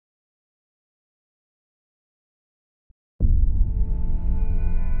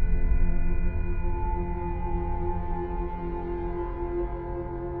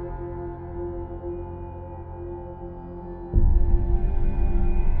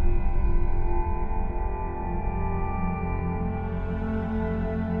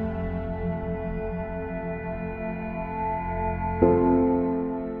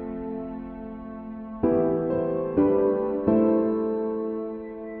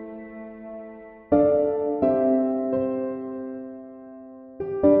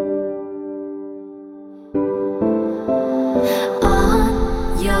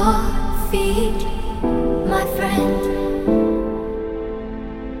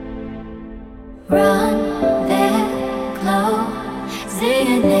Run there,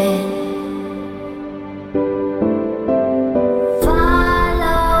 closing in.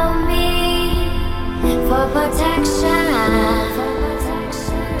 Follow me for protection,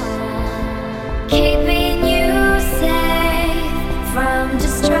 keeping you safe from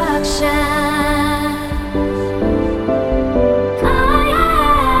destruction.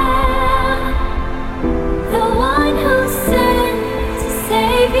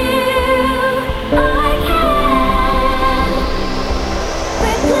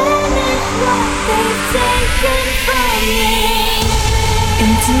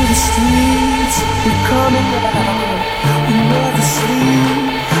 Into the streets, we're coming out. We never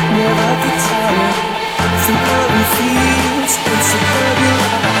sleep, never get tired. Through urban fields and suburban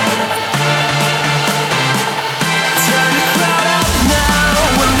life. Turn the crowd up now,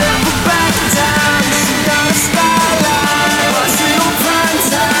 we'll never back down. Shoot down the skyline, watch it on prime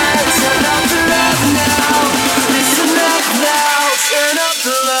time. Turn up the love now, listen up now. Turn up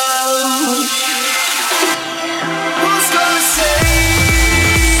the love. Who's gonna save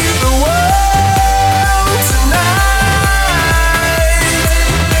the world tonight?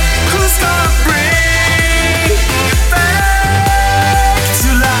 Who's gonna bring it back to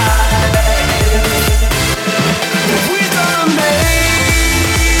life? We're gonna make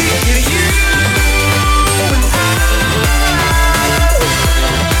it, you and I.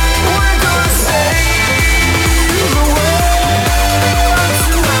 We're gonna save the world tonight.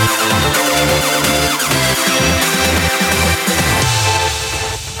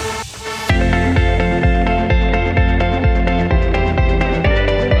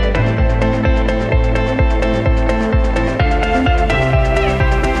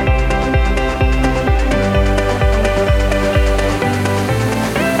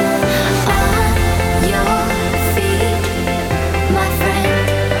 On your feet, my friend.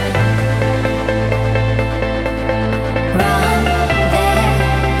 Run there,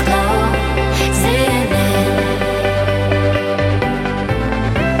 closing in.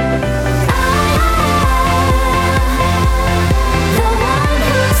 The one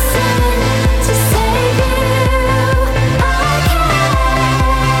who's sent to save you. I can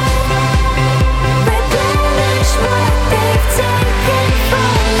replenish what they've taken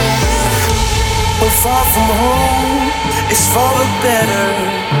from you. We're far from home, it's for the better.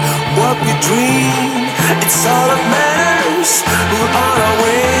 What we dream, it's all that matters. We're on our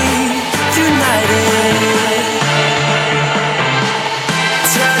way, united.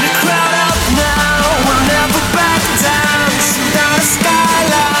 Turn the crowd up now, we'll never back down. Shoot down the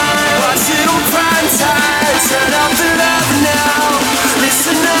skyline, watch it on prime time. Turn up the love now,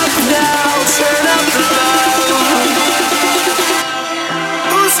 listen up now. Turn up the love.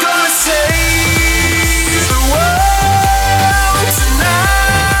 Who's gonna save the world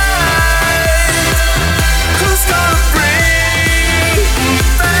tonight? Who's gonna bring it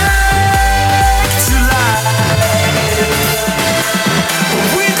back to life?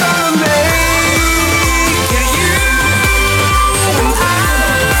 We're gonna make it, you and I.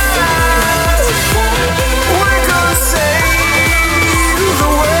 We're gonna save the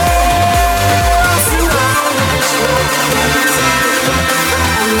world tonight.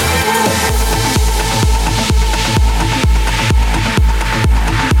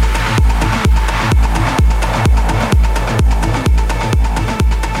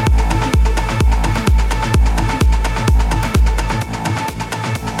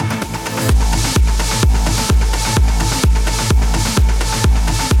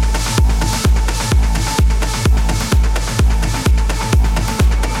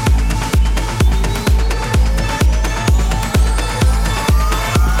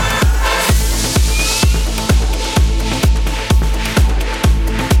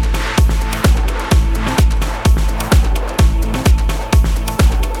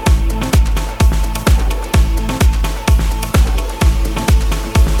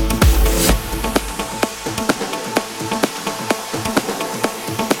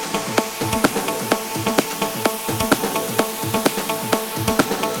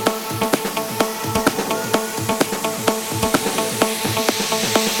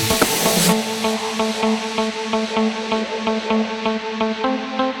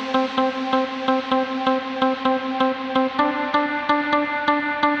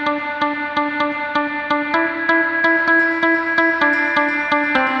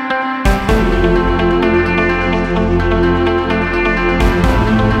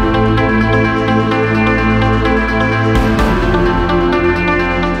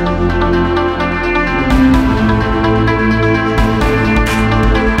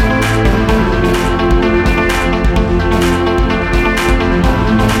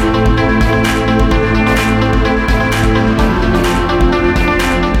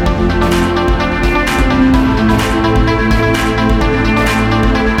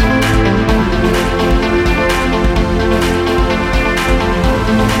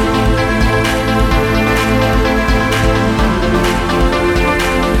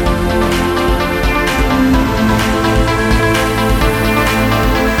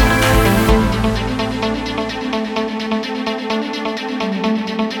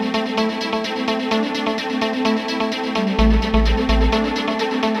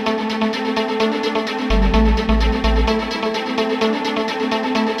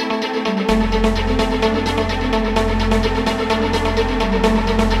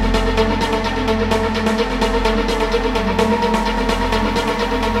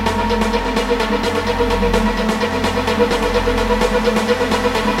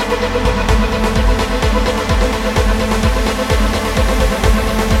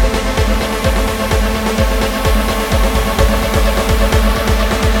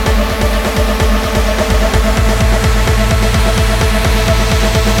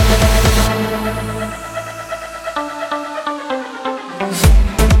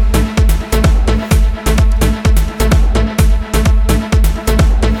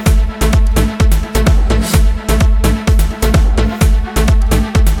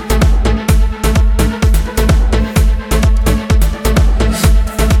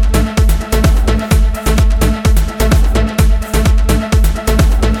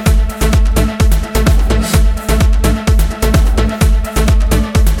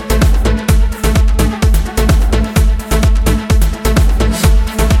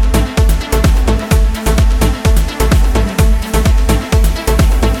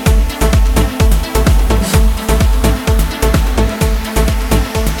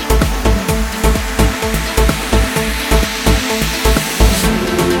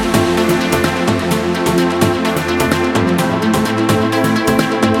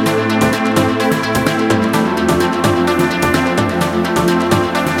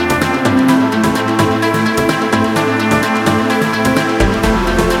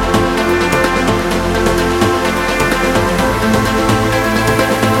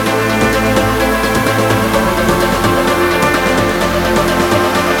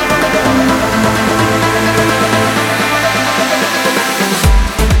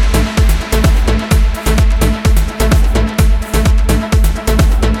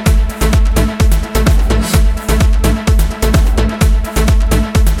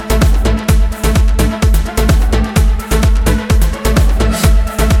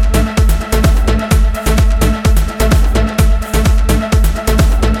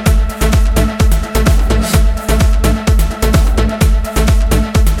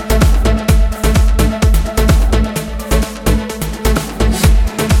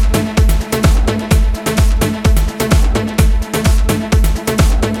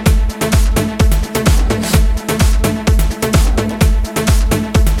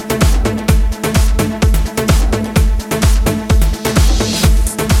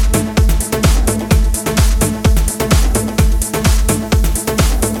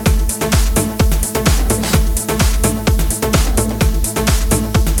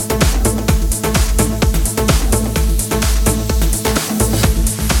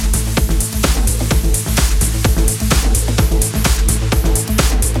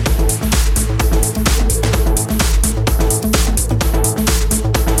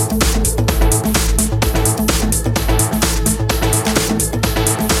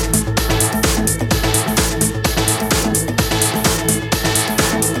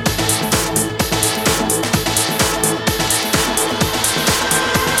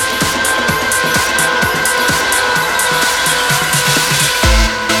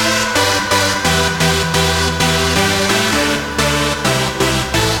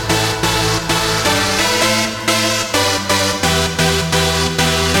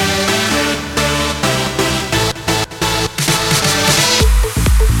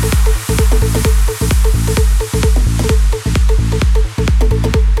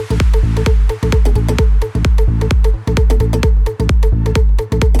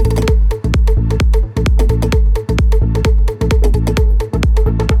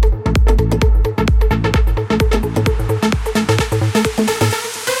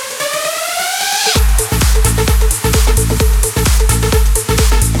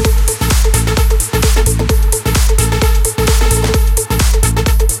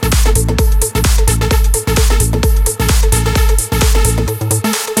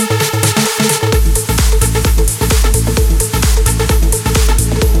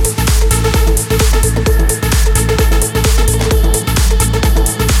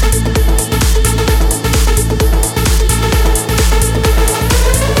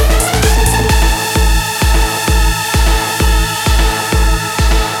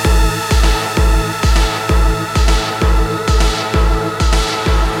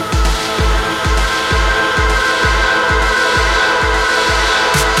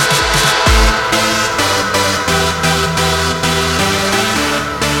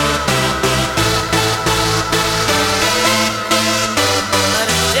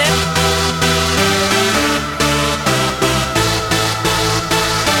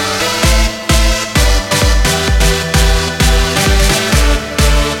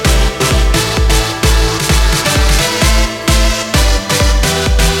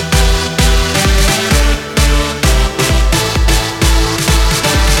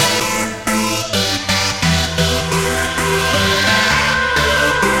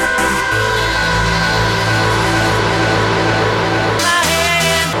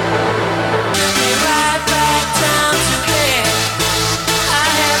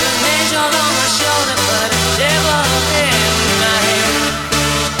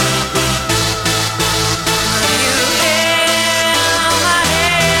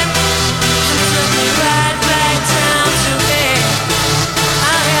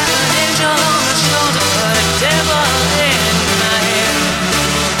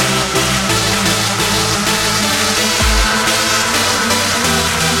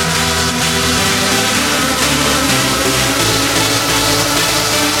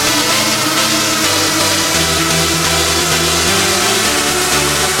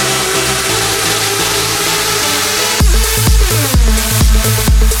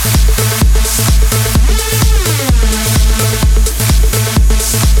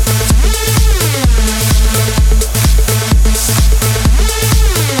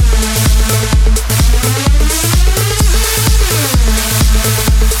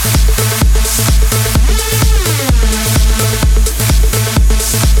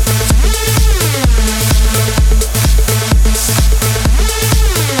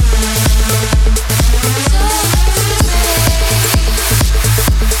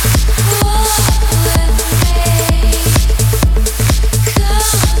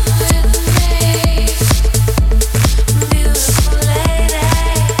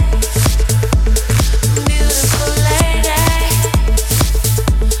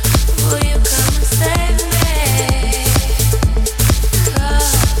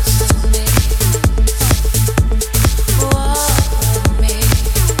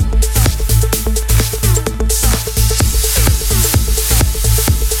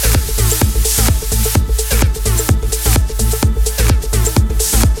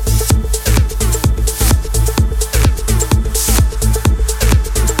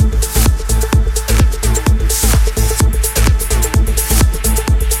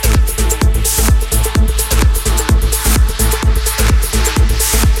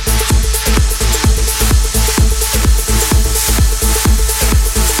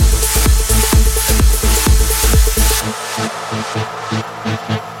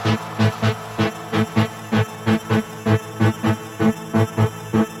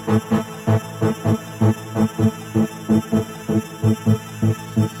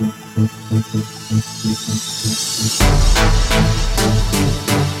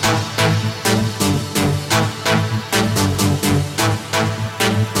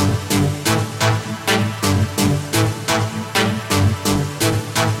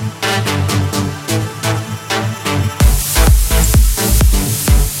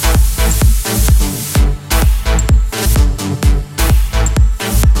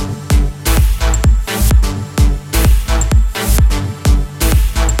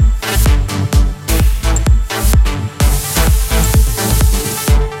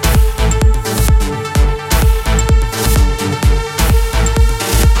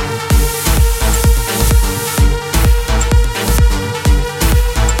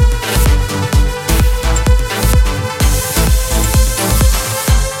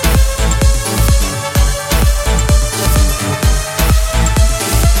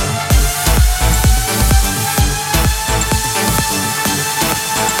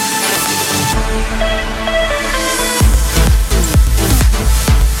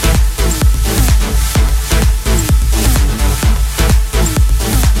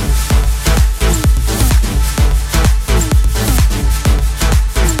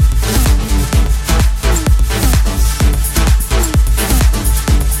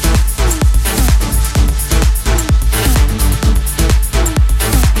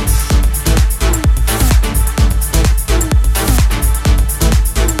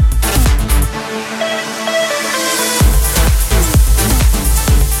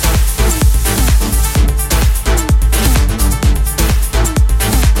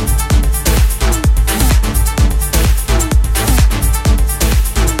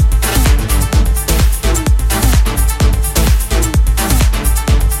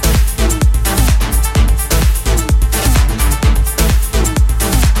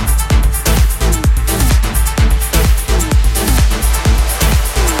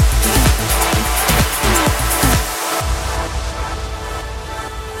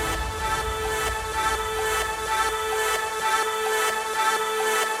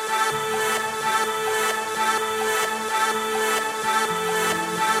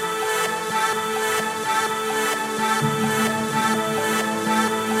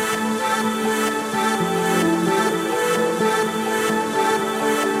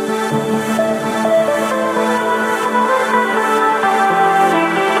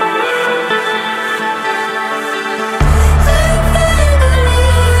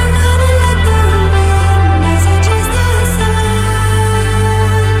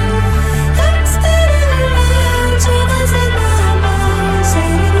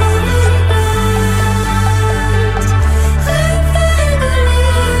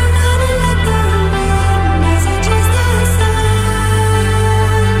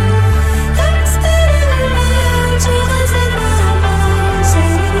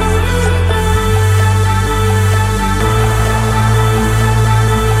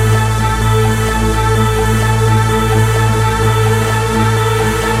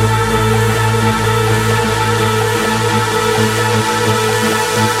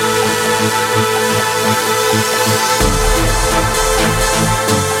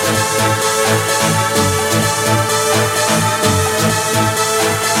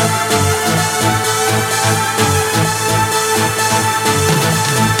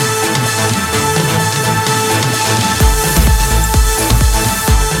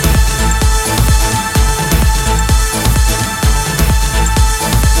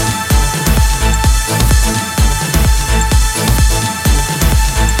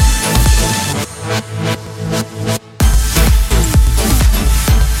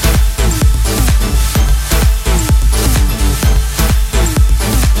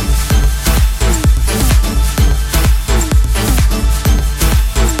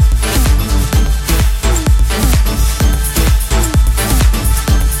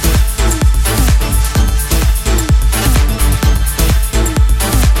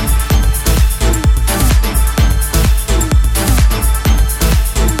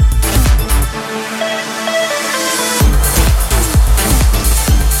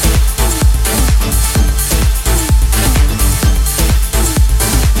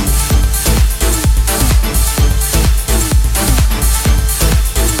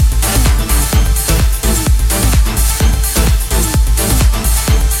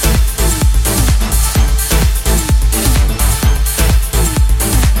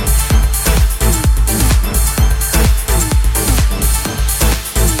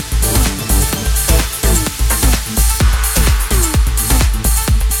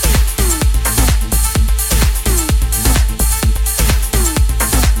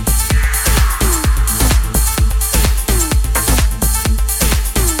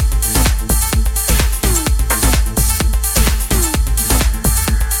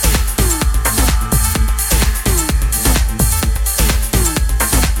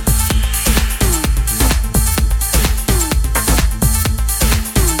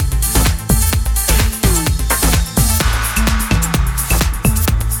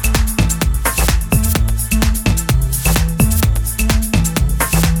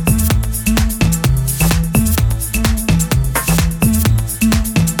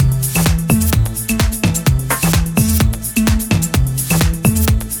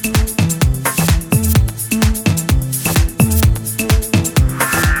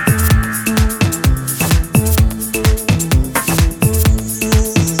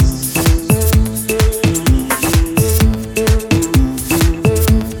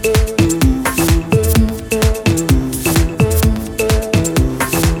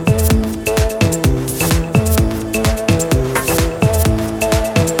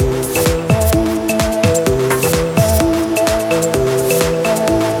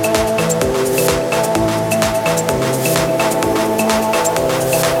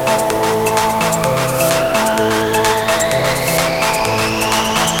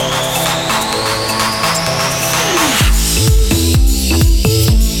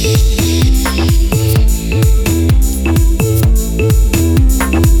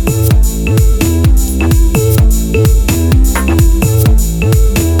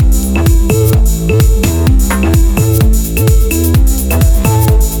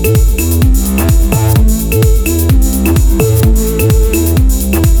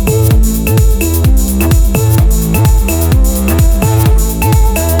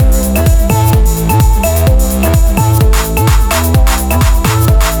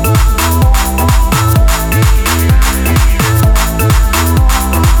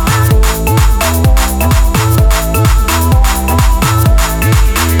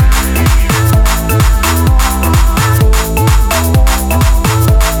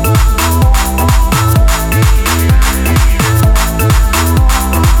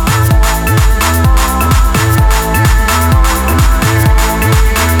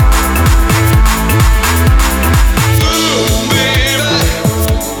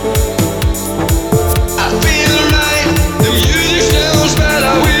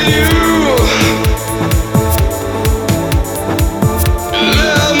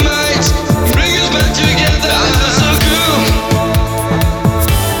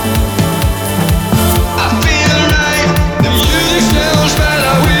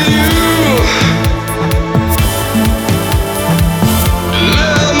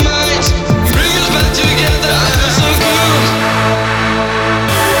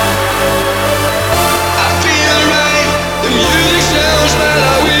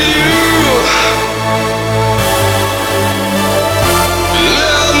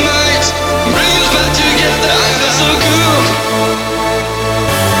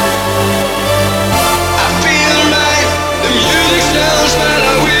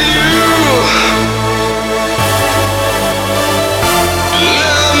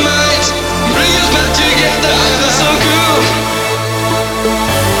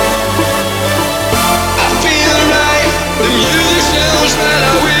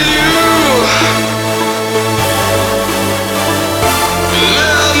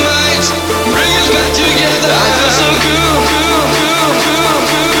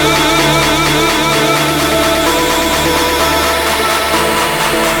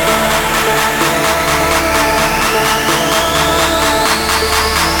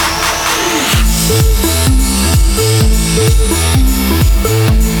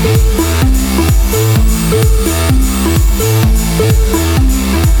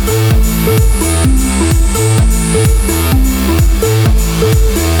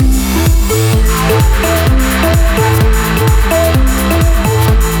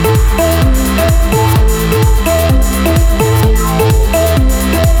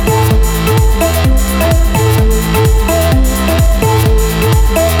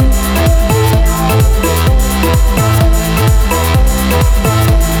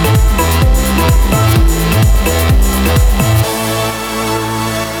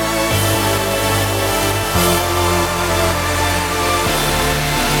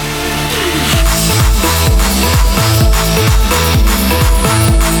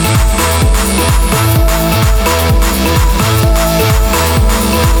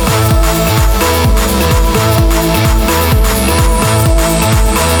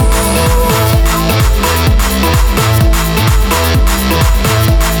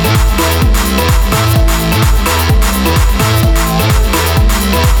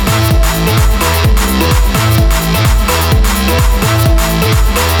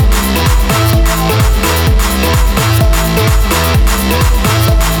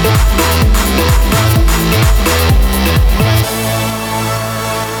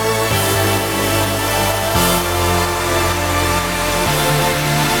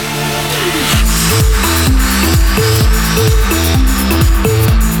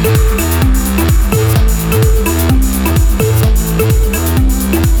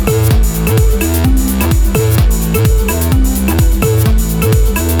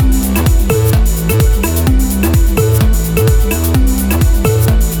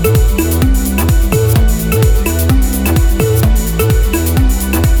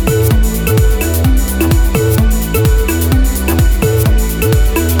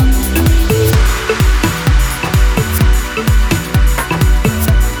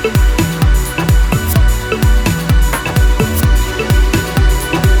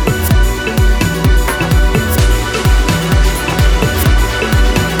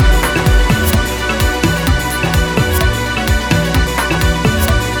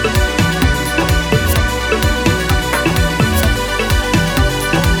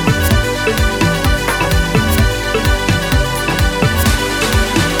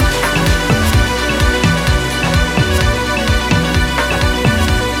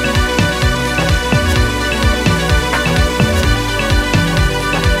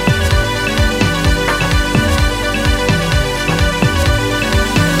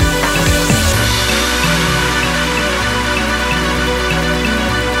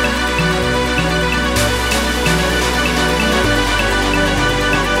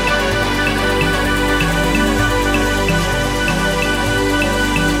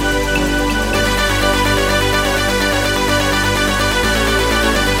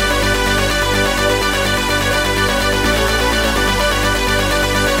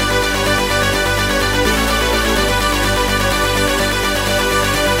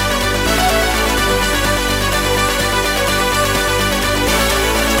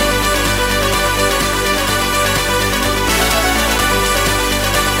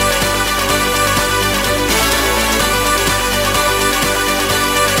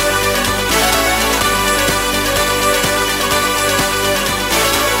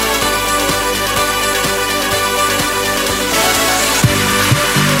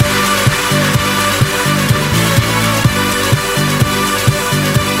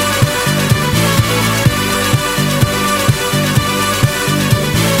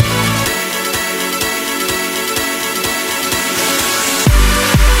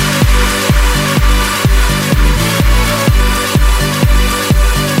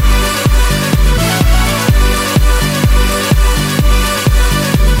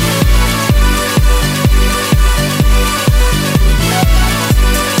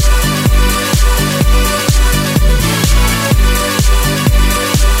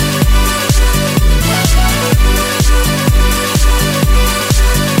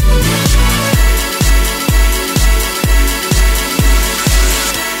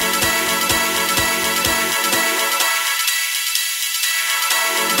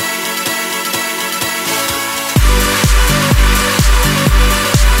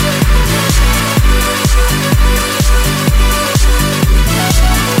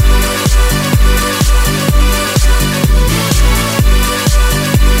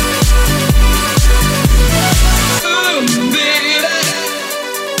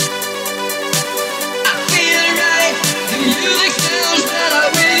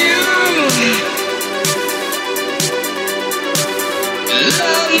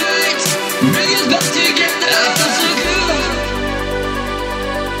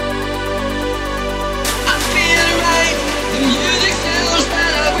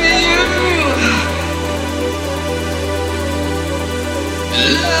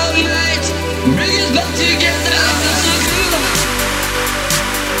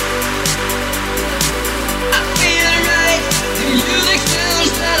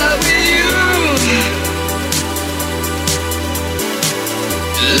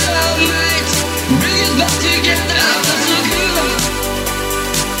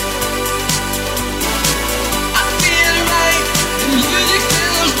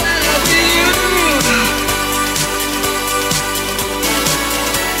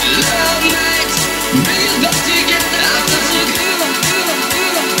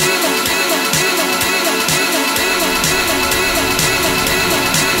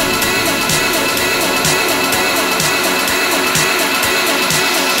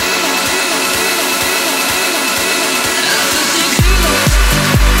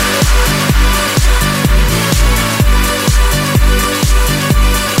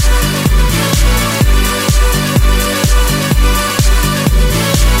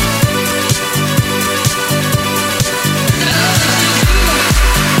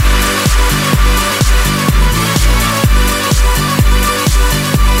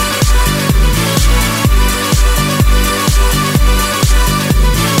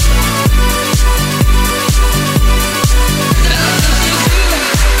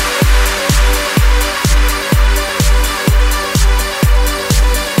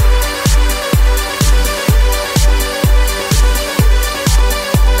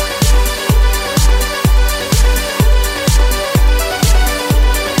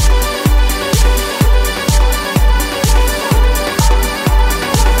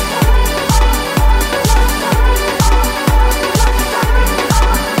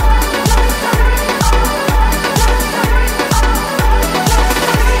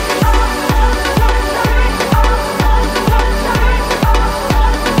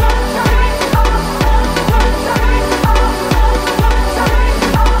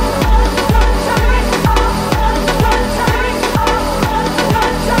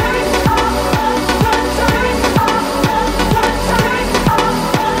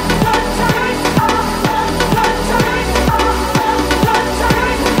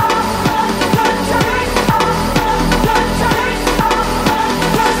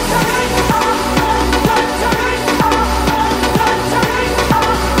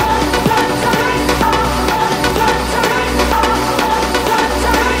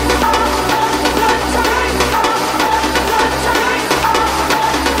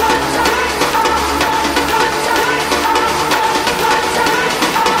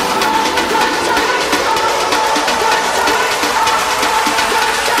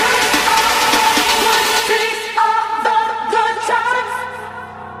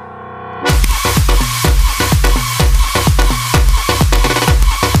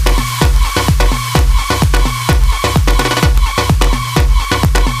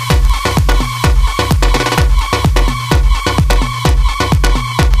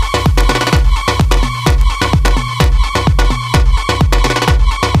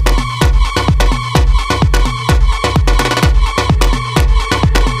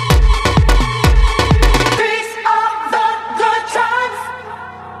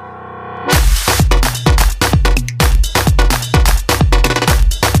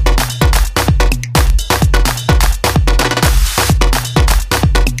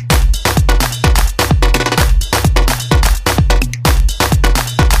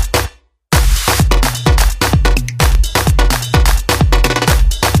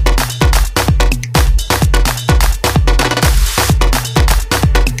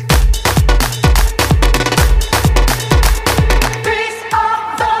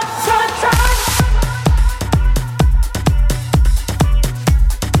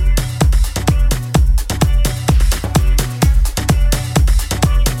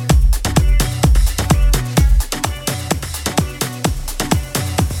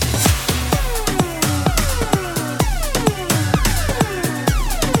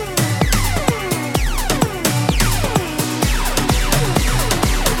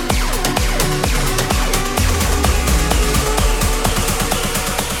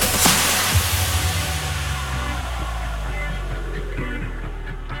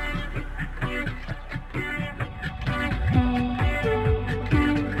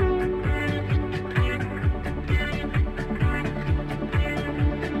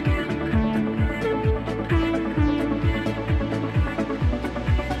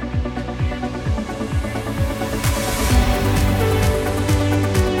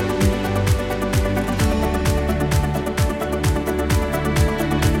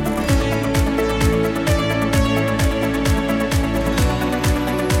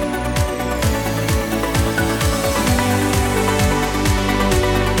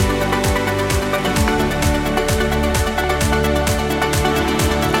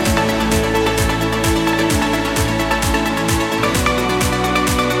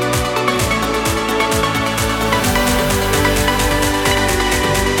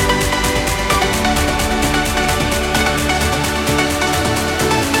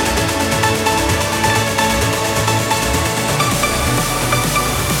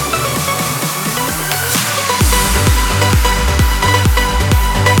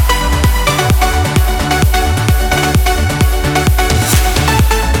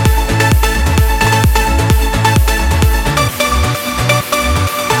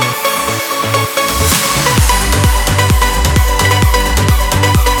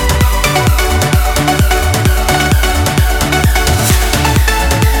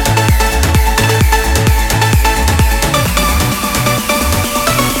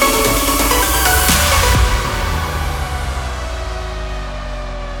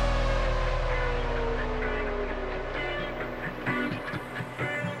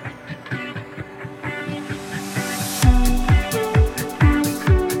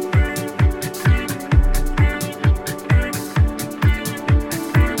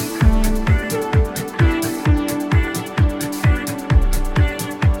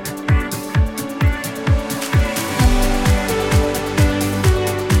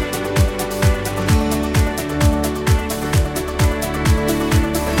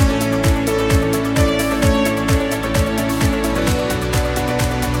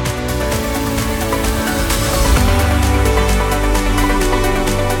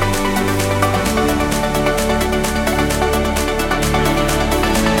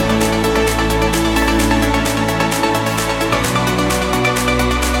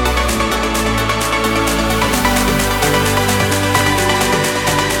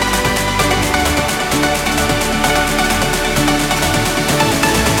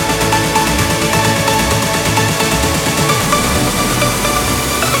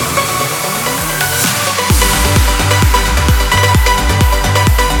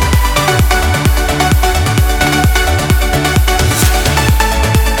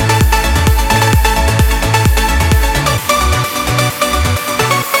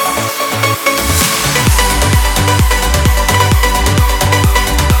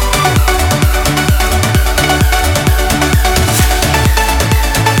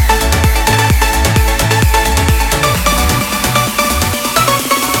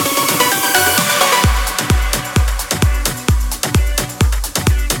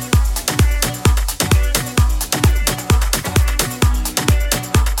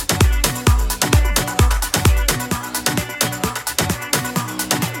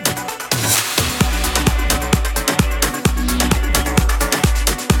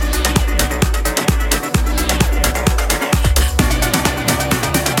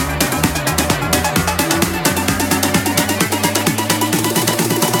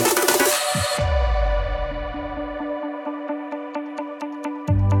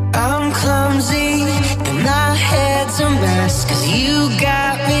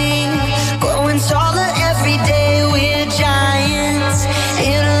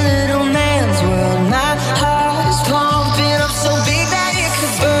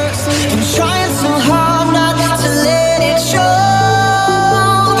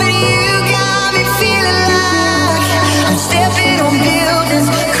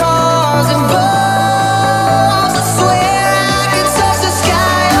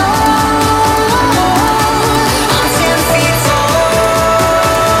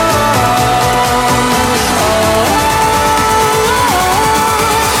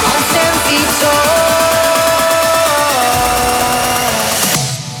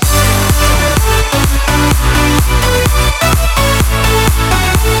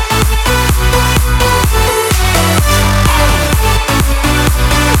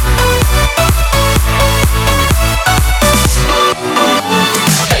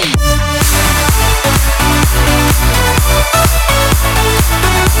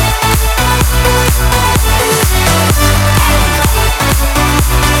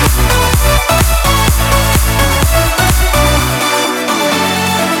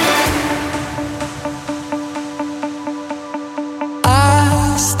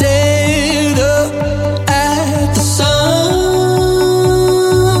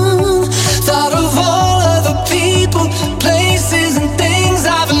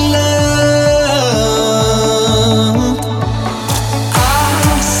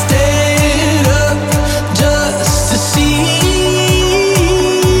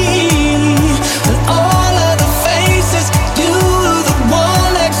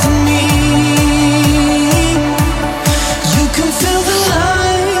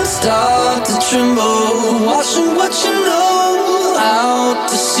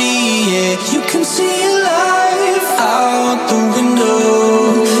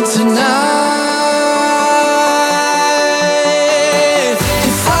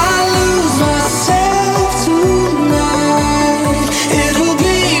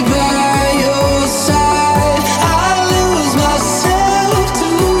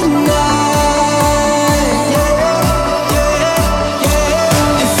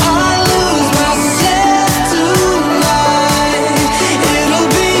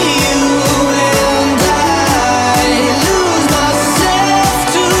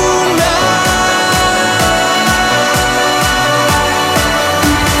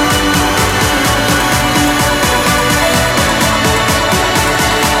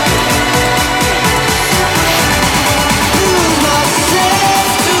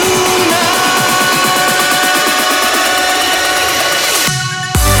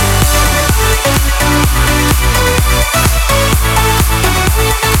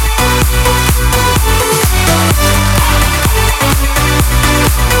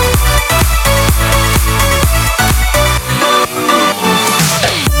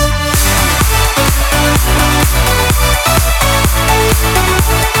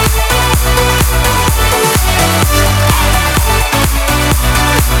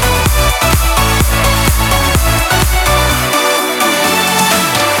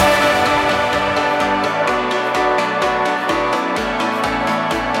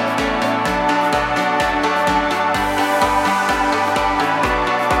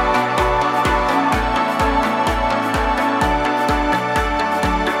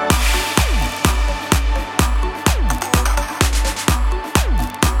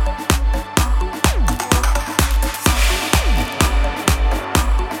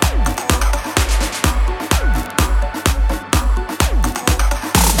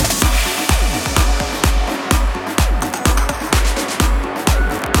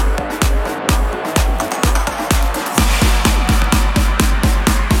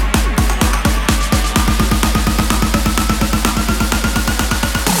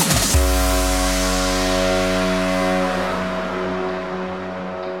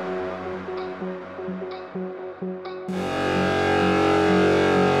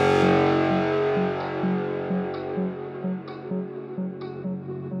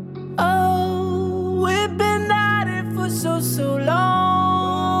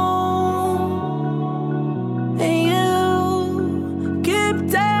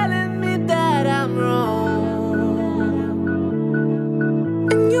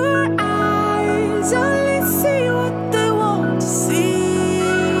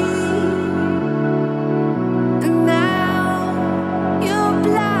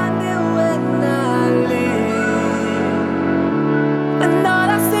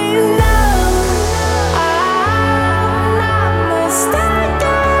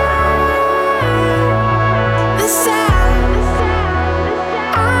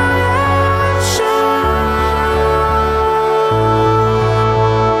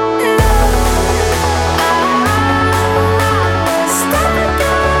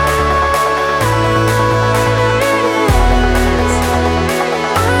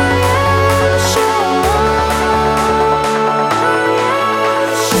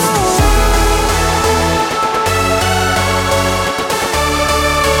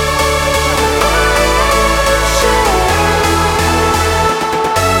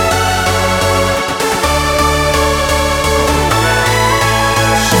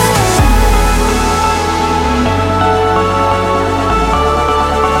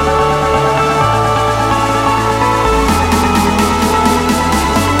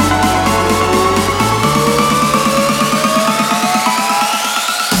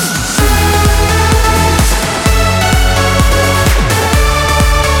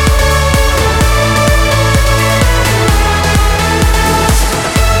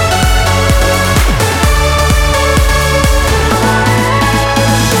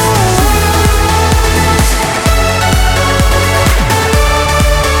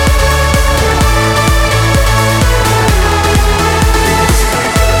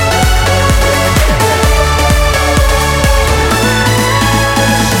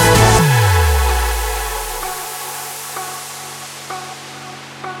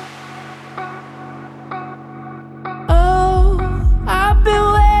 Oh, I've been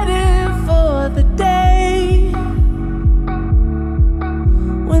waiting for the day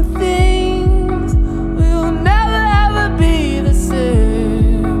when things will never ever be the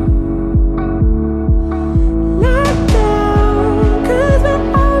same. Not now, 'cause we're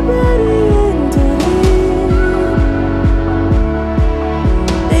already in too deep.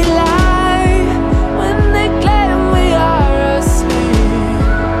 They lie when they claim we are asleep.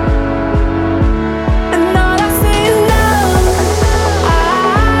 And all I see is love.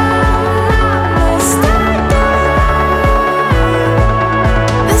 I'm mistaken.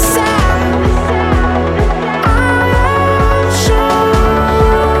 The sound I'm sure.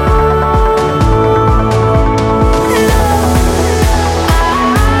 Love.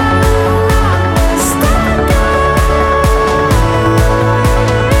 I'm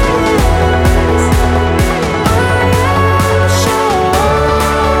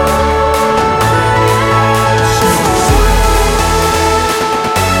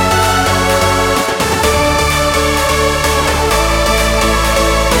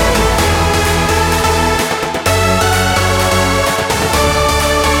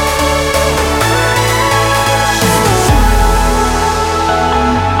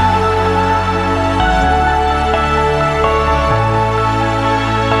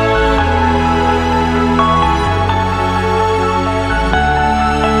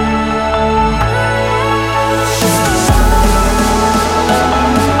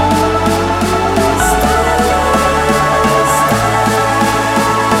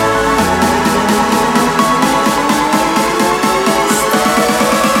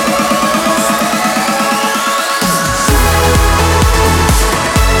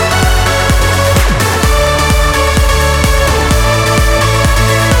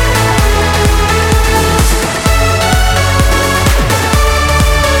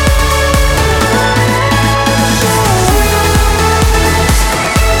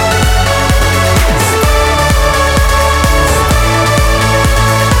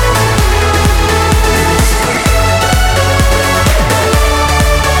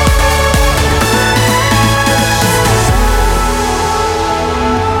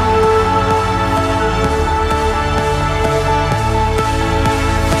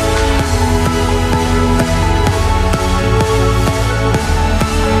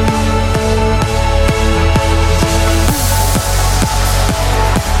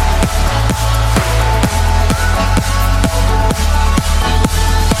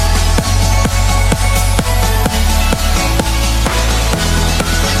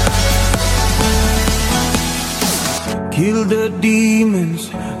Kill the demons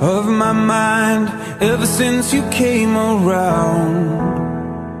of my mind ever since you came around.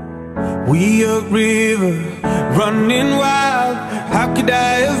 We a river running wild. How could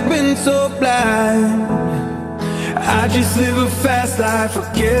I have been so blind? I just live a fast life,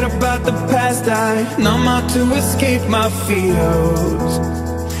 forget about the past. I numb out to escape my fears.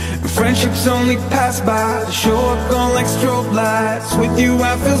 Friendships only pass by, show up gone like strobe lights. With you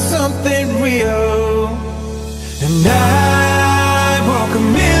I feel something real. And I walk a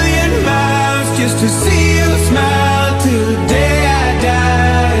million miles just to see you smile till the day I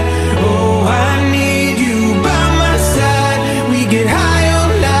die. Oh, I need you by my side. We get high on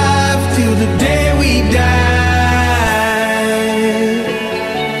life till the day we die.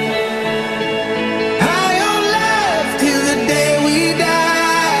 High on life till the day we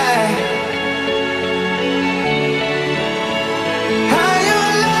die. High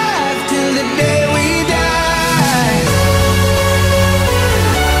on life till the day we die.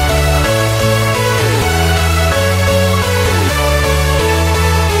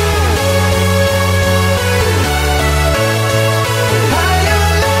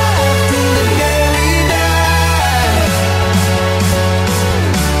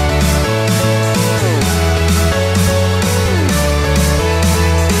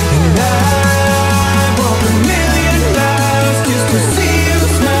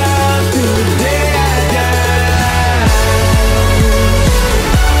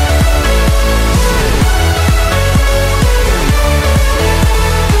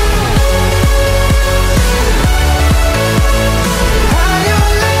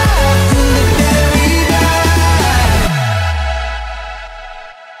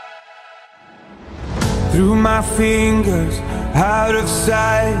 Through my fingers, out of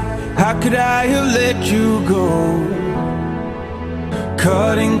sight. How could I have let you go?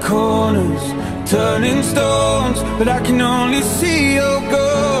 Cutting corners, turning stones, but I can only see your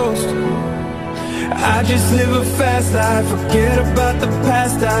ghost. I just live a fast life, forget about the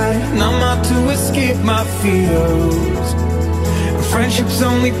past. I numb out to escape my fears. Friendships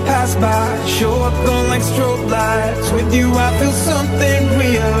only pass by, show up on like strobe lights. With you I feel something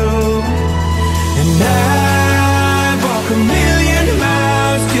real. And I walk a million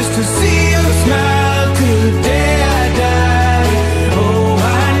miles just to see you smile till the day I die. Oh,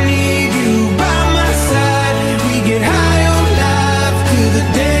 I need you by my side. We get high on life till the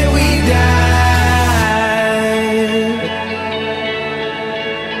day we die.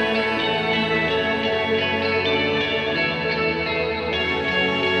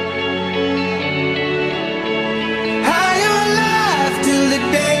 High on life till the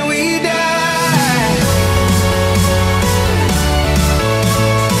day we die.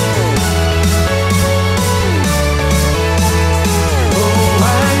 Oh,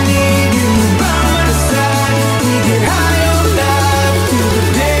 I need you by my side. We get high on life till the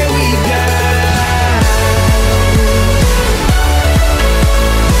day we die.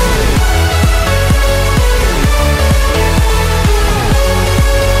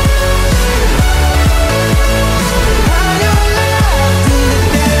 High on life till the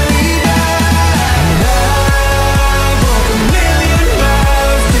day we die. And I walk a million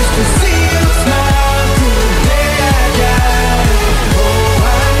miles just to see you smile till the day I die. Oh,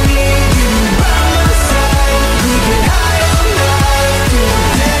 I need you by my side. We get high on life till the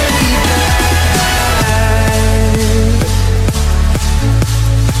day we die.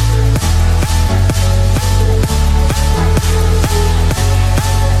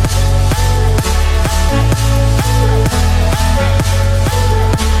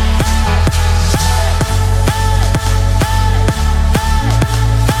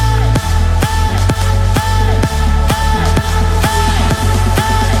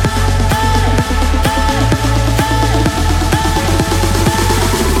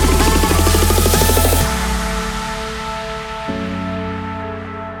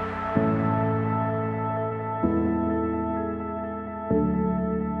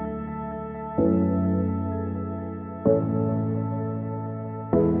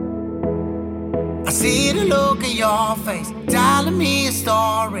 I see the look in your face, telling me a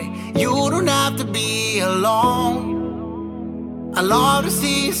story. You don't have to be alone. I love to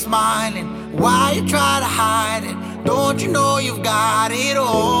see you smiling. Why you try to hide it? Don't you know you've got it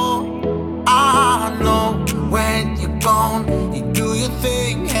all? I know when you're gone, you do your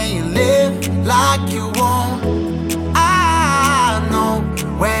thing and you live like you won't. I know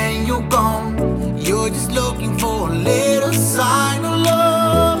when you're gone, you're just looking for a little sign of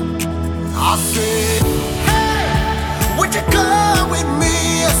love. I said, hey, would you come with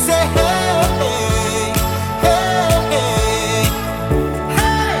me? I said, hey, hey, hey,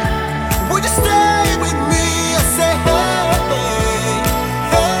 hey, would you stay with me? I said, hey,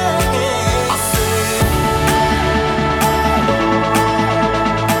 hey, hey, I said,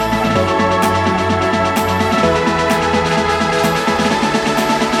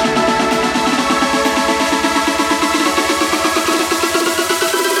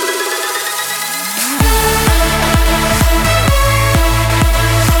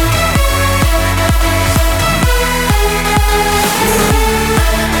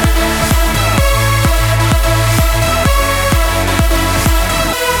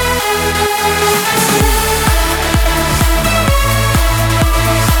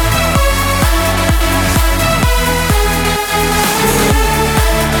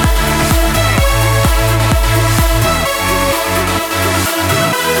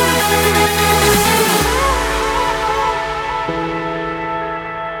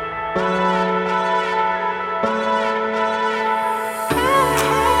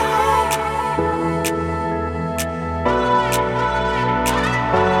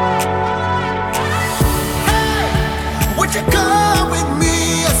 would you come with me?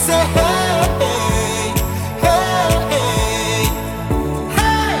 I said, hey, hey, hey,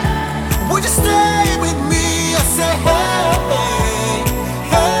 hey, would you stay with me? I said, hey,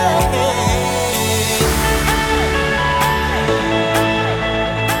 hey, hey,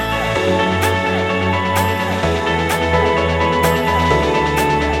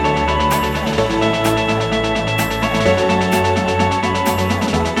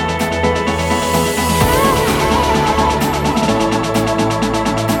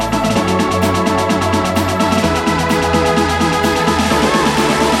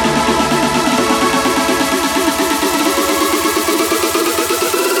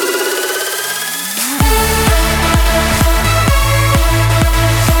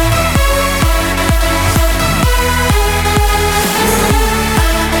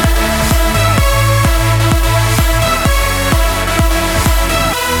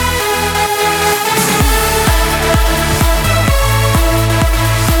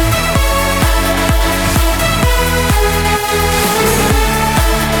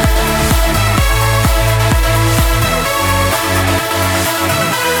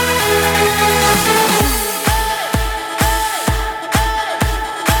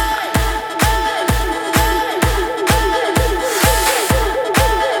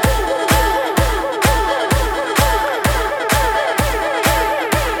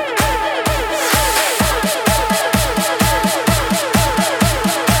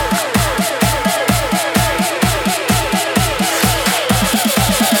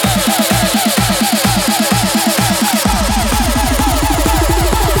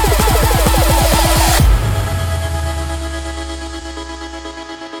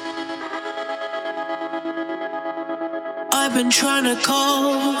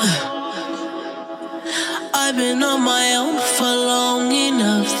 recall. I've been on my own for long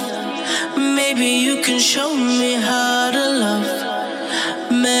enough. Maybe you can show me how to love.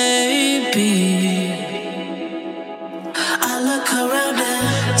 Maybe I look around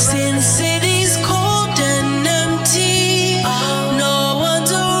and since city's cold and empty, no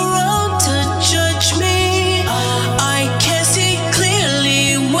one's around to judge me. I can't see clearly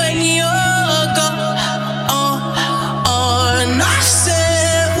when you're gone. And I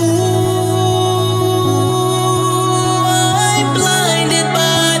said, ooh, I'm blinded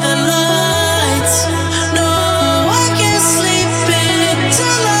by the lights. No, I can't sleep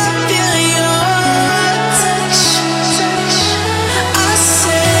until I feel your touch. I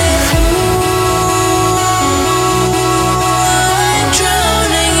said, ooh, I'm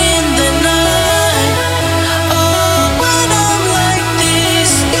drowning in the night. Oh, when I'm like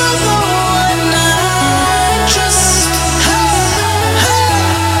this, you're the one I trust. Hey,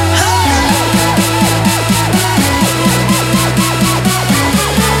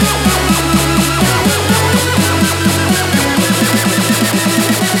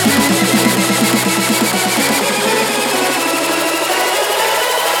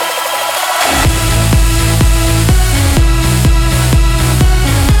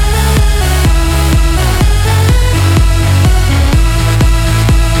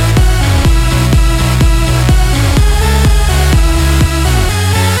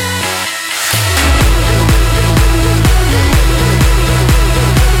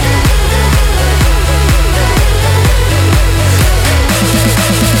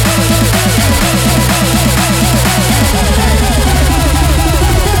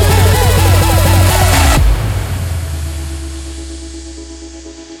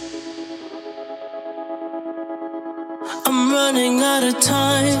 I'm running out of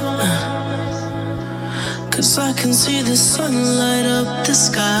time, 'cause I can see the sun light up the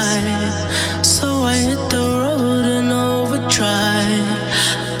sky. So I hit the road and overdrive,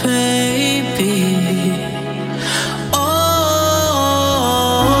 baby. Oh,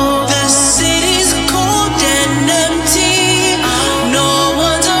 the city's cold and empty. No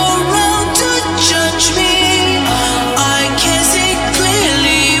one's around to judge me. I can't see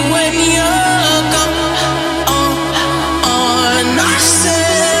clearly when you're gone. And I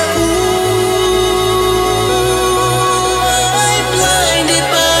said, ooh, I'm blinded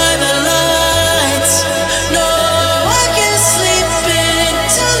by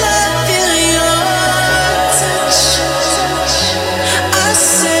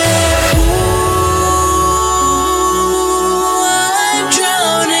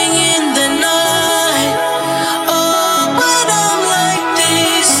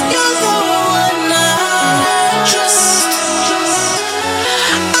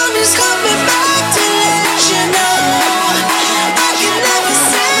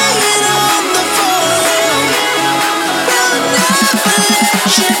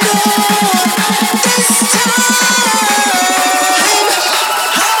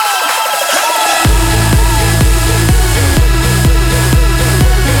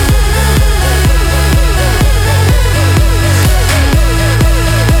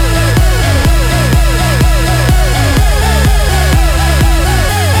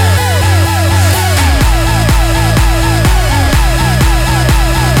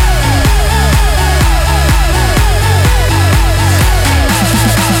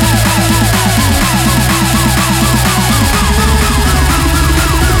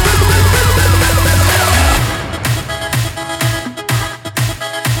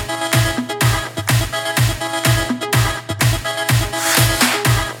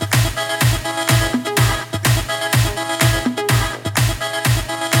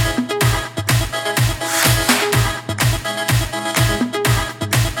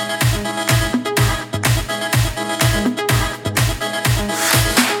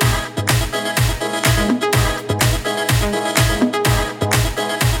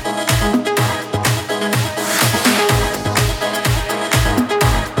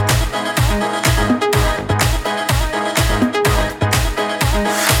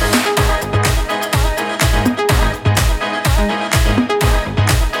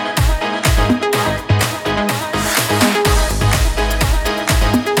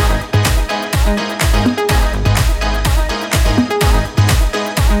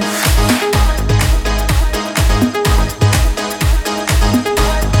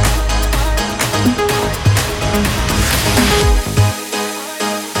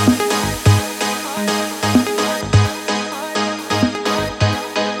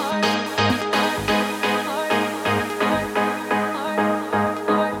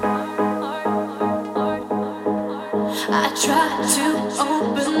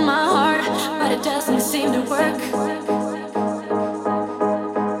it doesn't seem to work.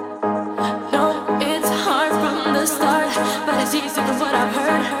 No, it's hard from the start, but it's easy from what I've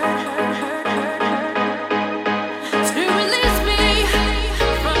heard. To release me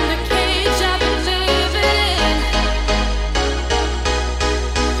from the cage I've been living in.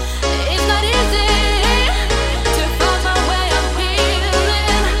 It's not easy to find my way. I'm healing.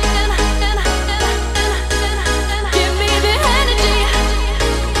 Give me the energy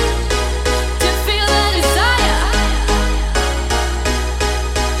to feel the desire.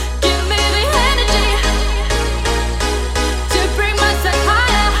 Give me the energy to bring myself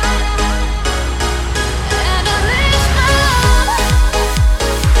higher. And unleash my love.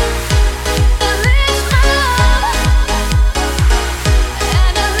 Unleash my love.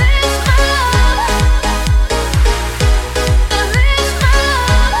 And unleash my love. Unleash my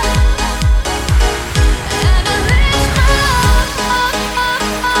love. And unleash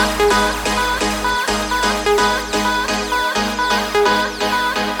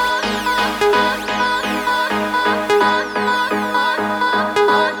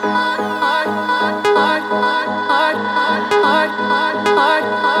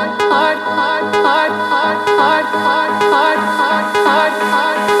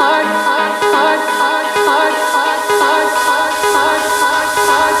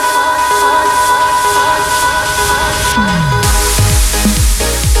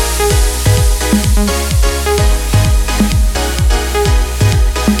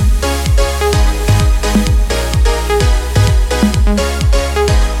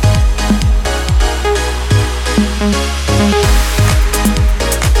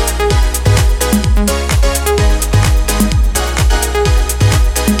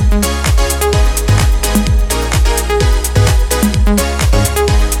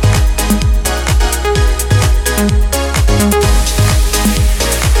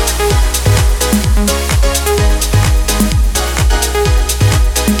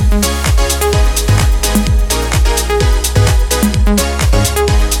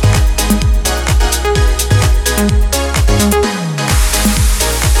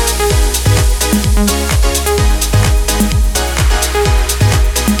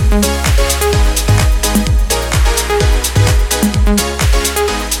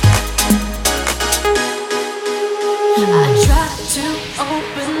I try to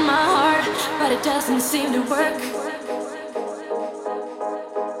open my heart, but it doesn't seem to work.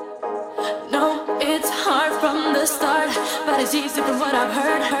 No, it's hard from the start, but it's easy from what I've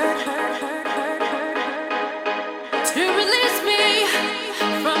heard. To release me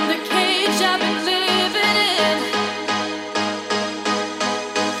from the cage I've been living in.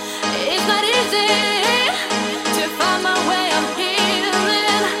 It's not easy to find my way. I'm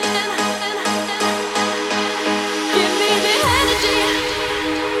healing. Give me the energy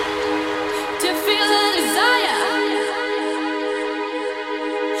to feel the desire.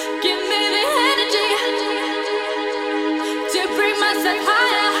 Give me the energy to bring myself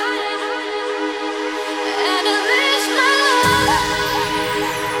higher.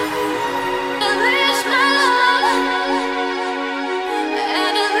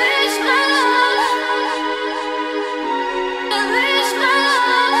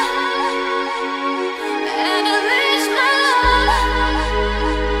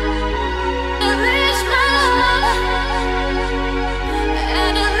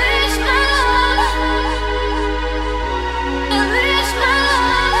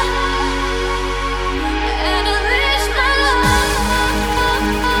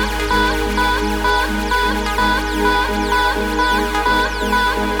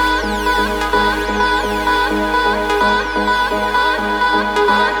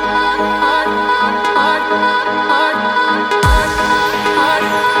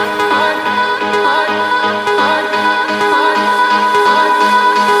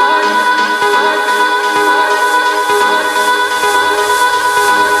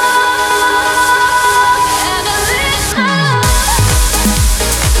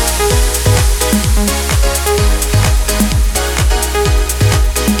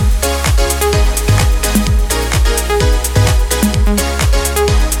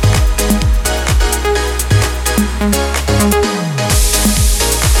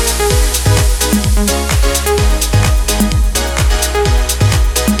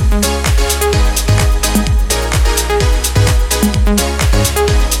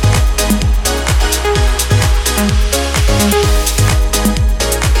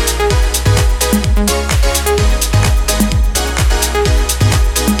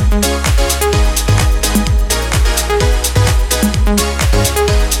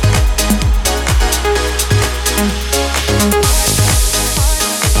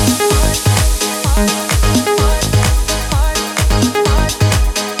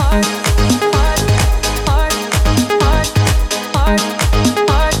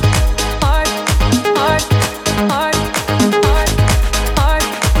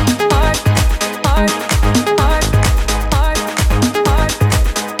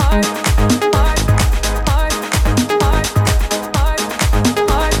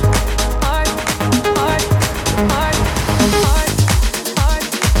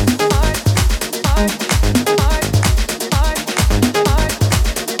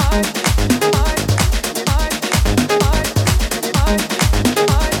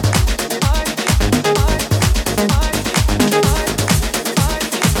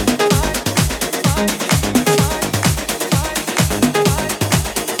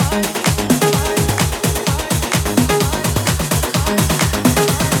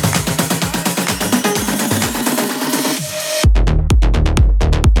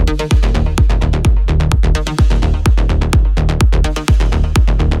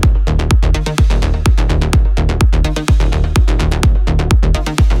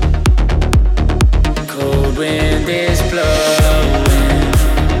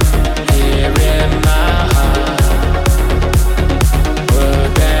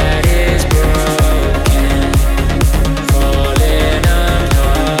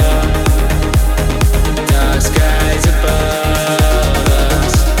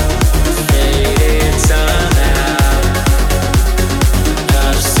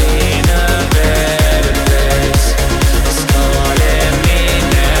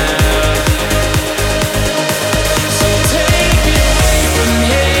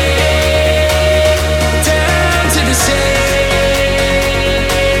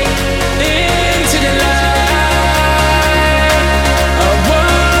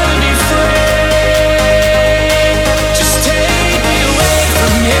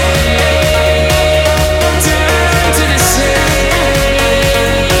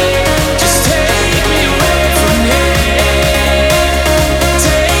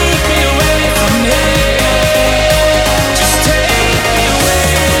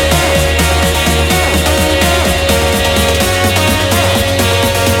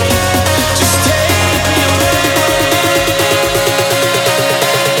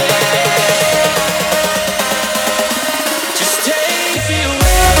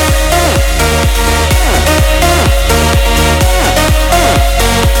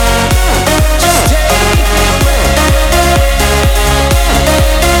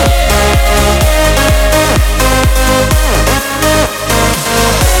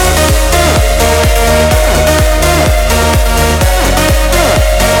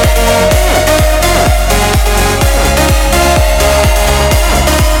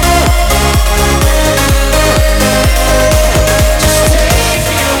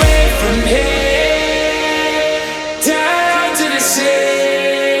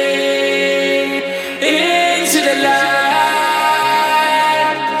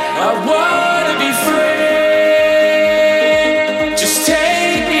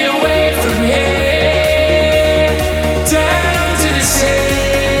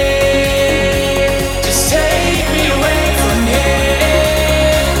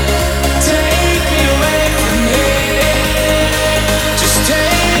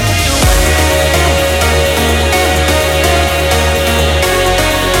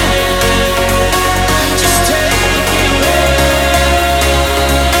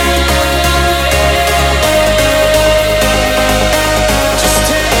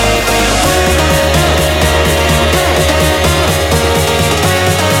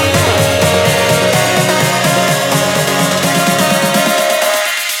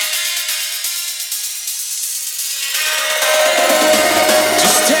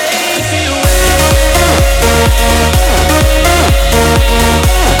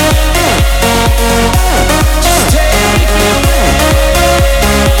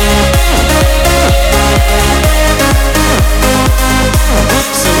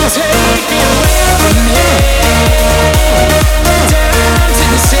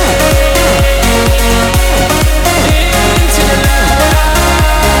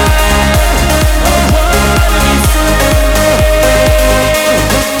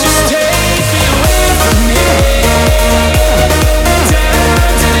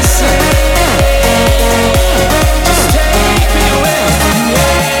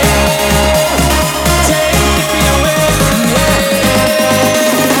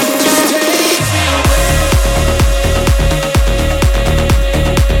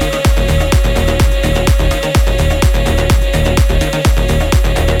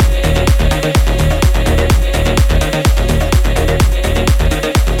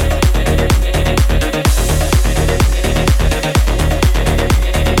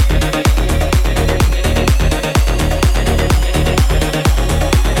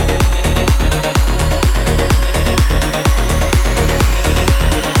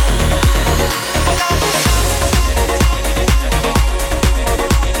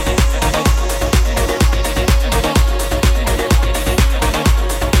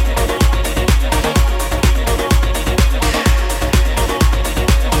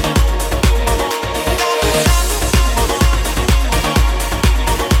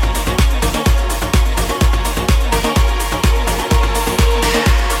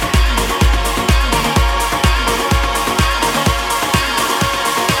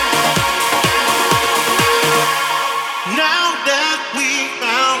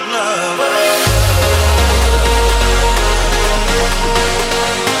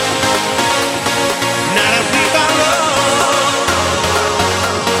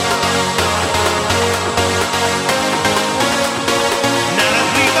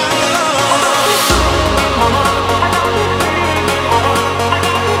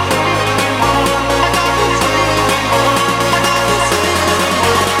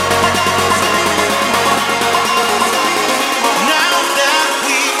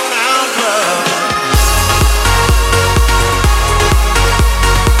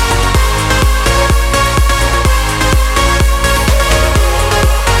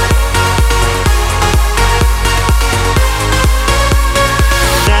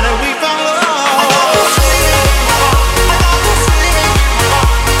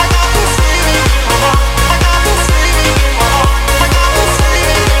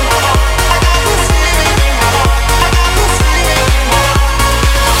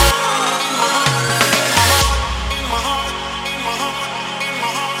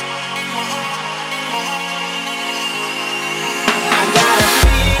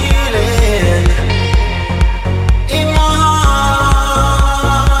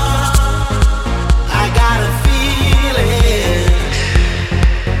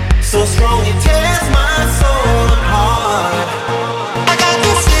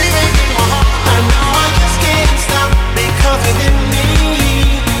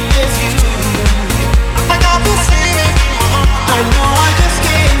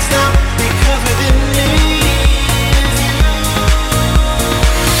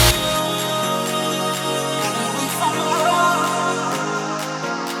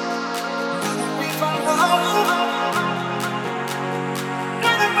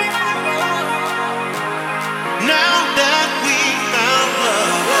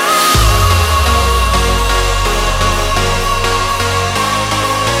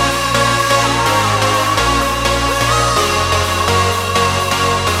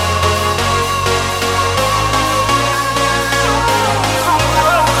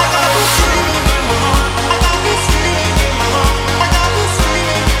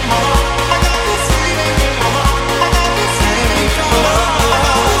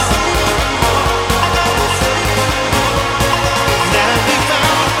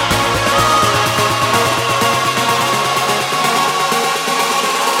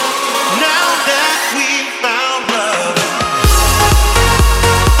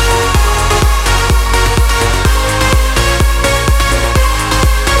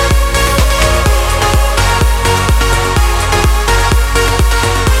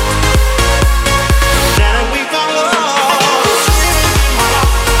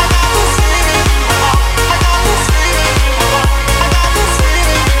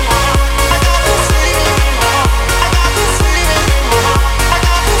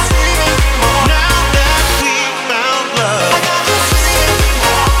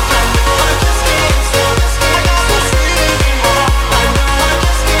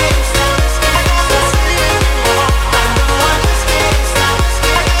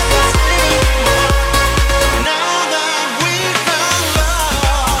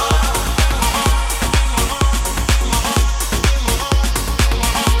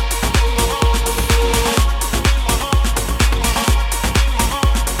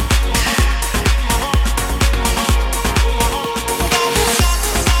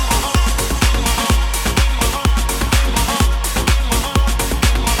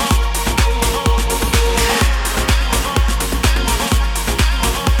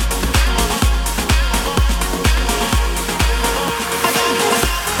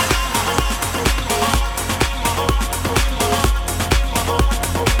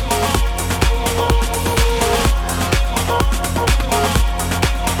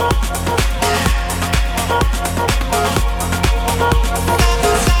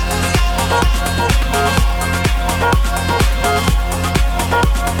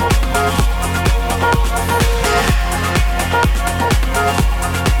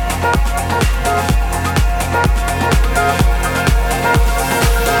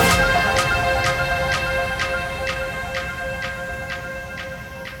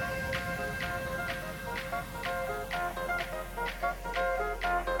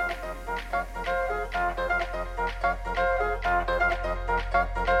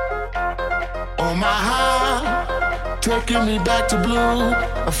 on my high, taking me back to blue.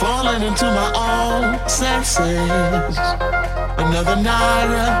 I'm falling into my own senses. Another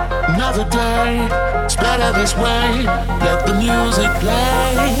night, another day. It's better this way. Let the music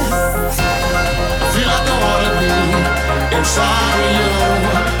play. I feel like I wanna be inside of you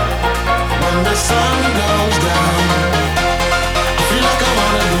when the sun goes down. I feel like I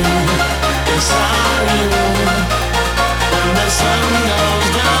wanna be inside of you when the sun goes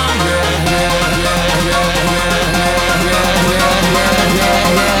down. Yeah, yeah, yeah, yeah, yeah, yeah, yeah, yeah, yeah,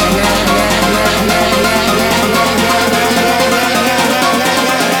 yeah,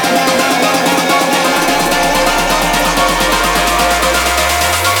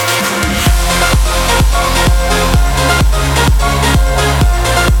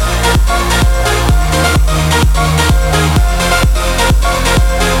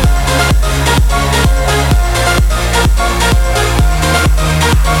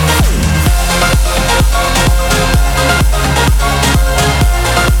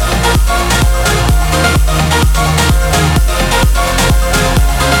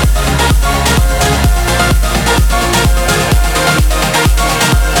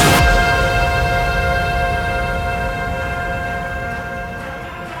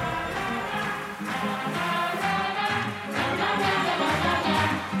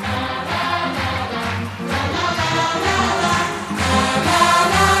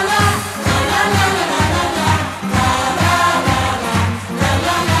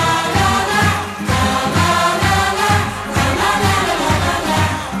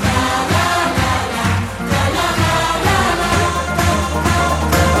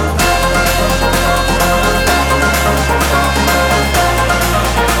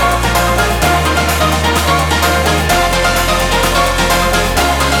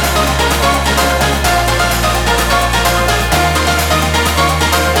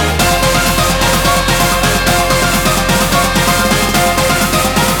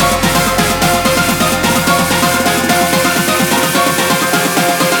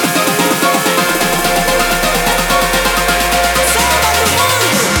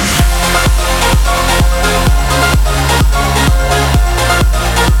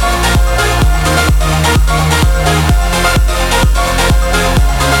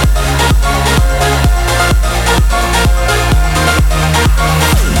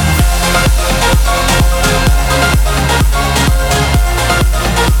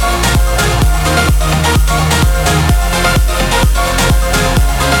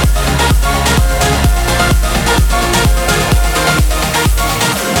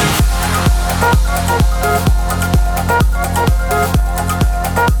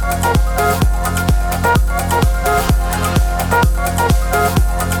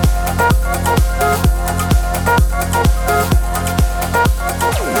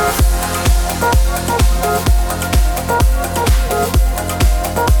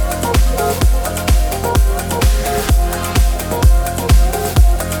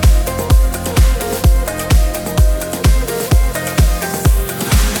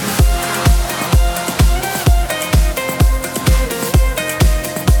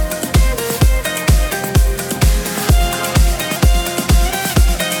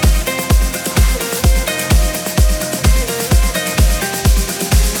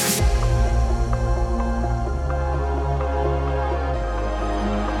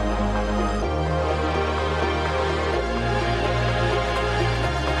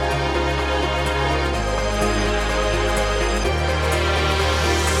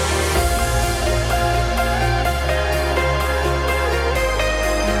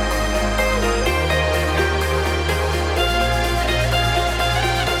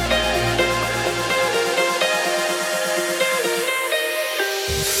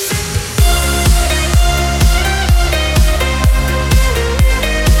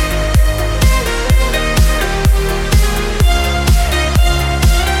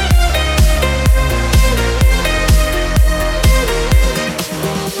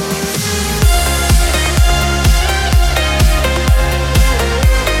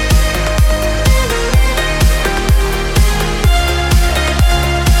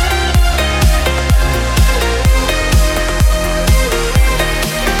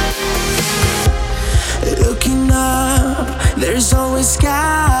 There's always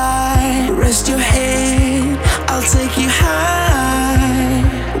sky. Rest your head, I'll take you high.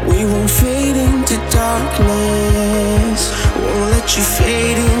 We won't fade into darkness. Won't let you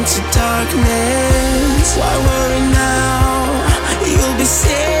fade into darkness. Why worry now? You'll be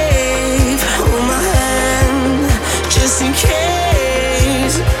safe. Hold my hand, just in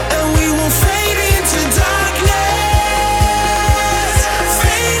case. And we won't fade into darkness.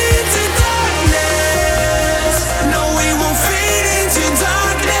 Fade into darkness.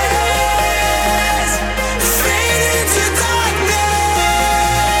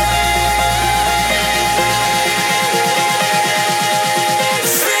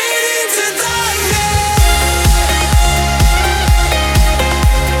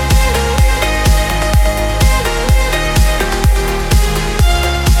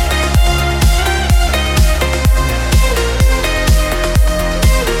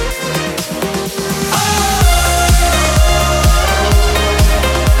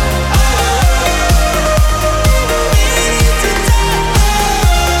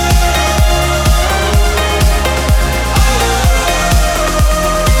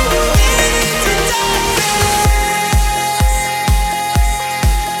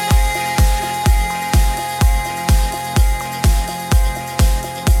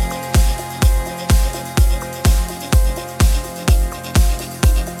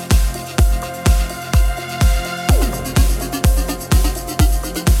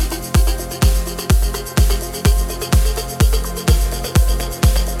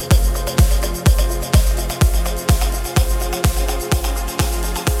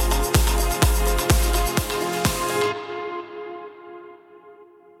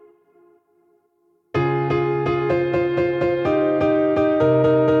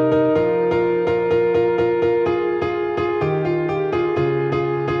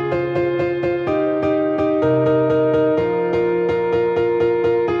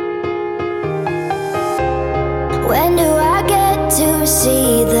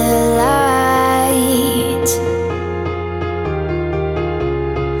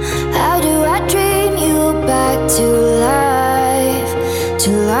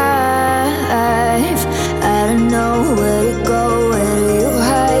 alive. I don't know where to go, where do you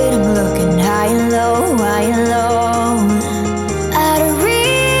hide? I'm looking high and low, high and low. Out of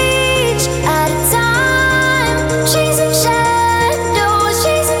reach, out of time, chasing shadows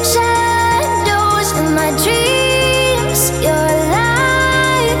in my dreams. You're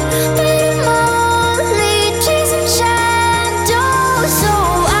alive, but I'm only chasing shadows. So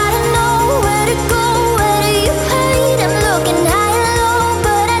I don't know where to go, where do you hide? I'm looking high and low,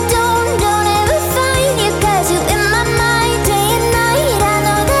 but I don't ever find you. 'Cause you in my mind day and night. I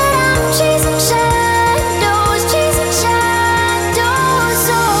know that I'm chasing shadows, chasing shadows.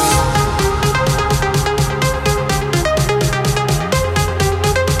 So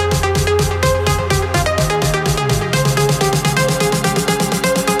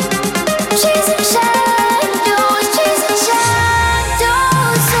chasing shadows, chasing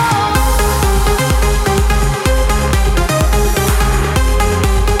shadows. So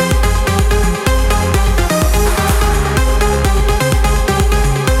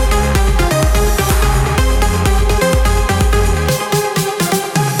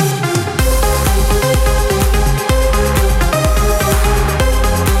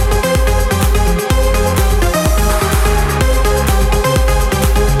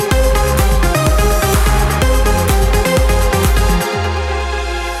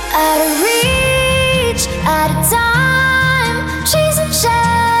out of reach, out of time, chasing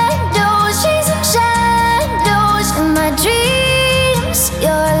shadows in my dreams.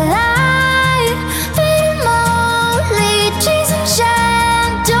 You're alive, but I'm only chasing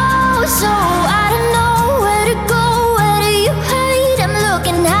shadows. So I don't know where to go, where do you hide? I'm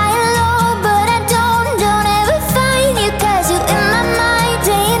looking high and low, but I don't ever find you. 'Cause you in my mind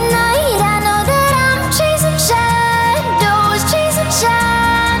day and night. I know that I'm chasing shadows, chasing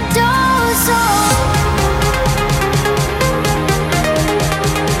shadows. So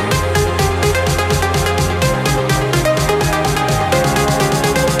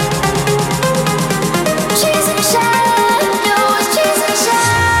chasing shadows, chasing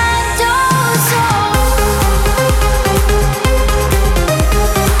shadows. So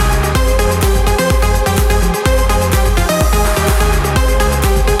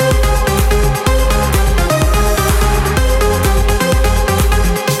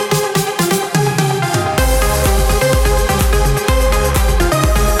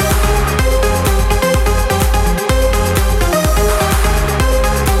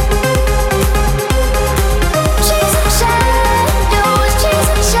chasing shadows,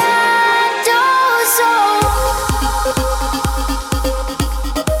 chasing shadows. So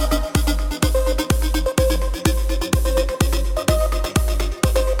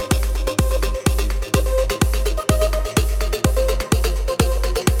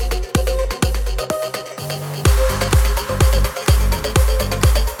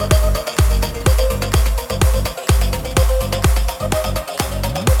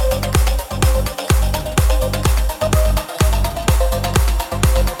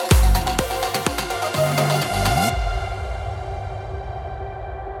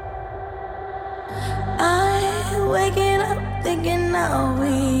I'm waking up thinking how we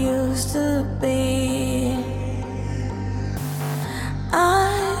used to be. I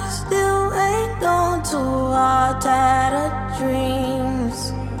still hang on to our tattered dreams.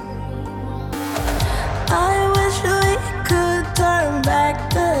 I wish we could turn back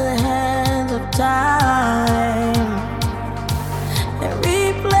the hands of time and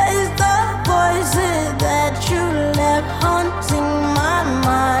replace the voices that you left haunting my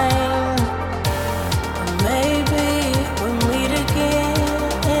mind. Maybe we'll meet again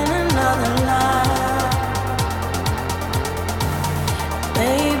in another life.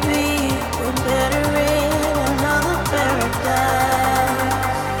 Maybe we're better in another paradise.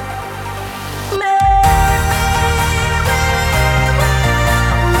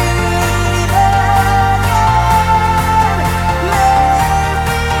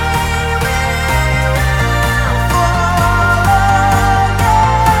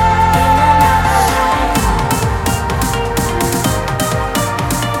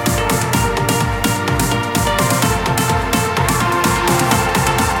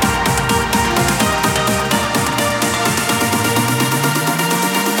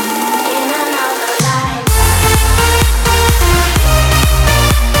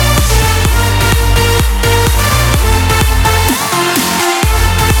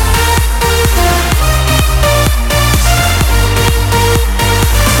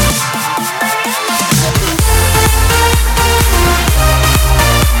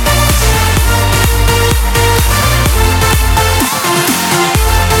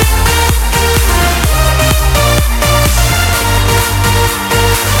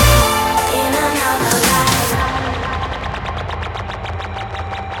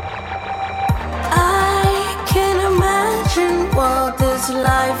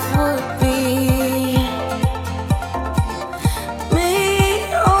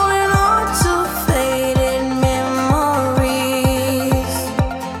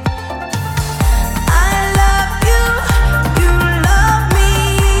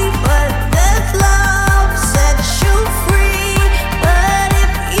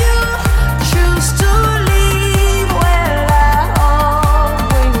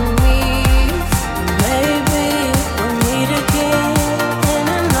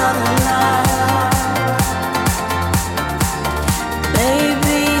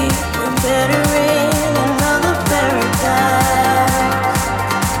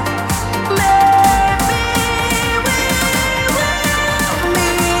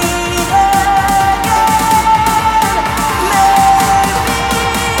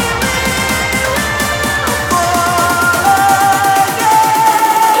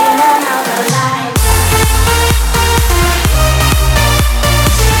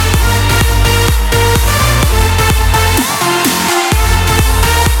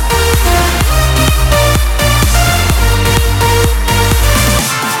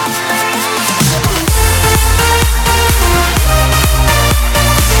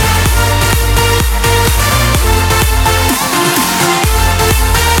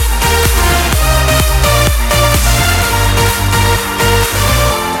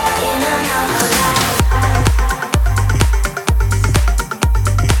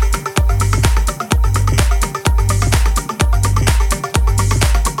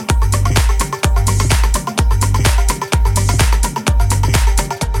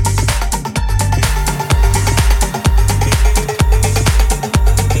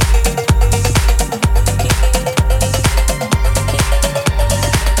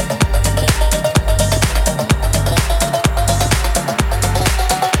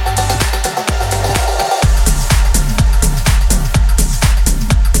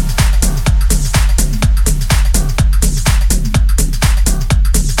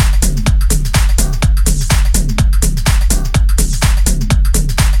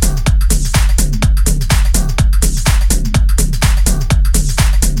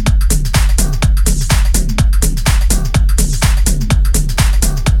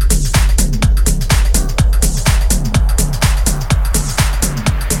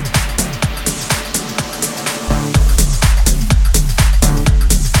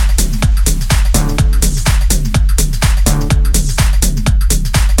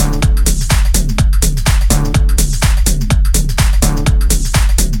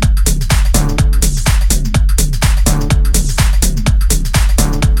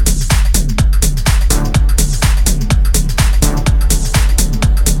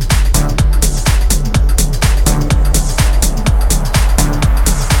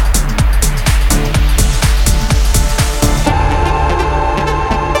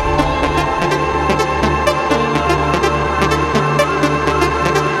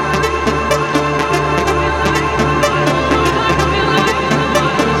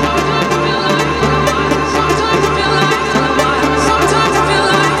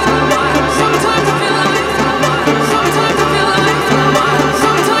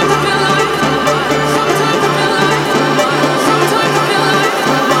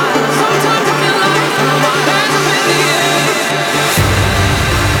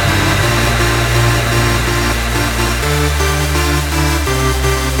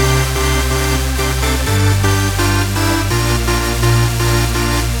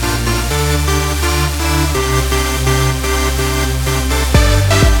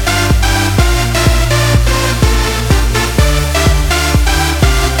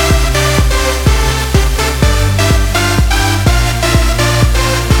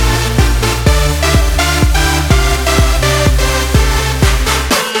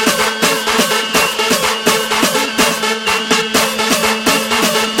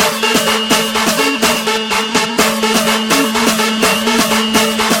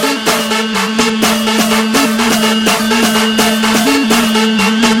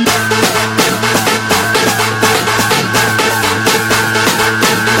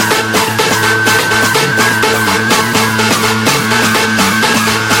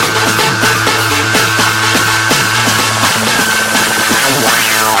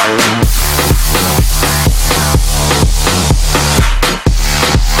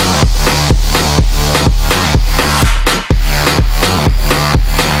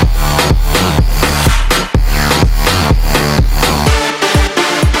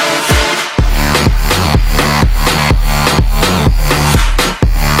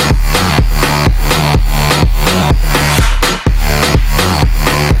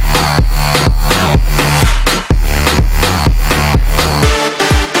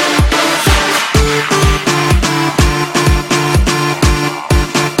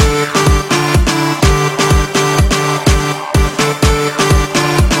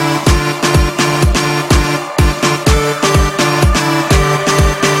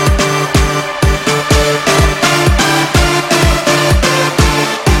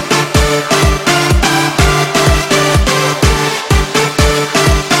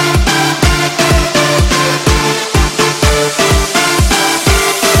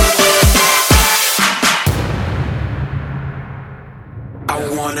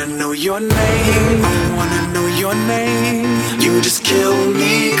 wanna know your name. I wanna know your name. You just kill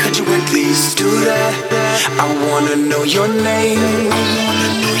me, could you at least do that? I wanna know your name. I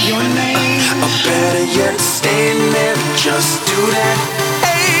wanna know your name. Or better yet, stay there, just do that.